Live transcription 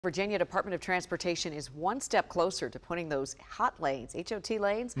Virginia Department of Transportation is one step closer to putting those hot lanes, HOT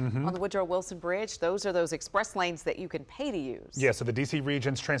lanes, on the Woodrow Wilson Bridge. Those are those express lanes that you can pay to use. Yeah, so the D.C.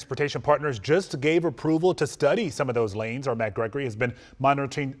 region's transportation partners just gave approval to study some of those lanes. Our Matt Gregory has been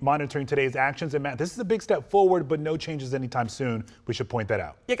monitoring today's actions. And Matt, this is a big step forward, but no changes anytime soon. We should point that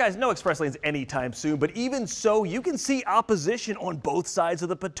out. Yeah, guys, no express lanes anytime soon. But even so, you can see opposition on both sides of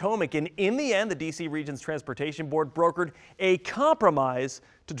the Potomac. And in the end, the D.C. region's transportation board brokered a compromise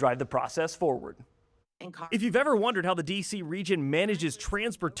to drive the process forward. If you've ever wondered how the D.C. region manages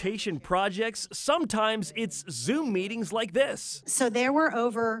transportation projects, sometimes it's Zoom meetings like this. So there were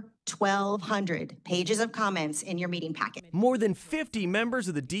over 1,200 pages of comments in your meeting packet. More than 50 members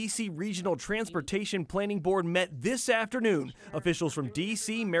of the D.C. Regional Transportation Planning Board met this afternoon. Officials from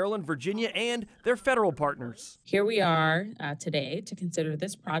D.C., Maryland, Virginia, and their federal partners. Here we are today to consider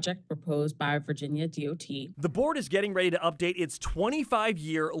this project proposed by Virginia DOT. The board is getting ready to update its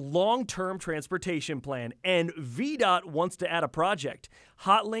 25-year long-term transportation plan, and VDOT wants to add a project: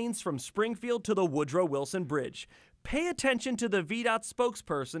 hot lanes from Springfield to the Woodrow Wilson Bridge. Pay attention to the VDOT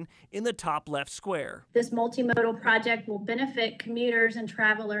spokesperson in the top left square. This multimodal project will benefit commuters and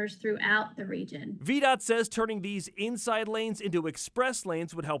travelers throughout the region. VDOT says turning these inside lanes into express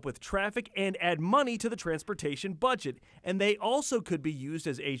lanes would help with traffic and add money to the transportation budget. And they also could be used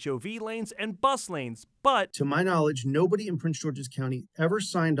as HOV lanes and bus lanes. But to my knowledge, nobody in Prince George's County ever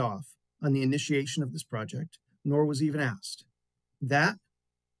signed off on the initiation of this project, nor was even asked. That,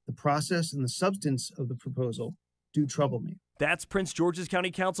 the process and the substance of the proposal do trouble me. That's Prince George's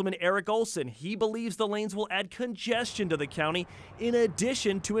County Councilman Eric Olson. He believes the lanes will add congestion to the county in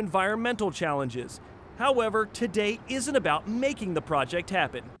addition to environmental challenges. However, today isn't about making the project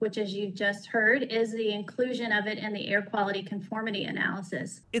happen. Which, as you just heard, is the inclusion of it in the air quality conformity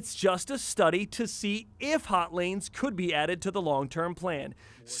analysis. It's just a study to see if hot lanes could be added to the long-term plan.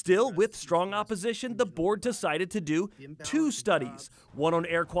 Still, with strong opposition, the board decided to do two studies, one on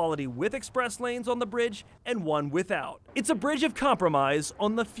air quality with express lanes on the bridge and one without. It's a bridge of compromise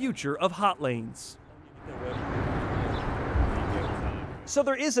on the future of hot lanes. So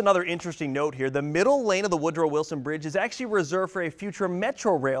there is another interesting note here. The middle lane of the Woodrow Wilson Bridge is actually reserved for a future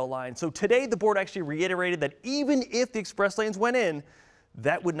Metro rail line. So today the board actually reiterated that even if the express lanes went in,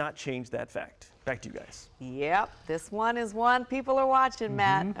 that would not change that fact. Back to you guys. Yep, this one is one people are watching,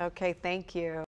 Matt. Okay, thank you.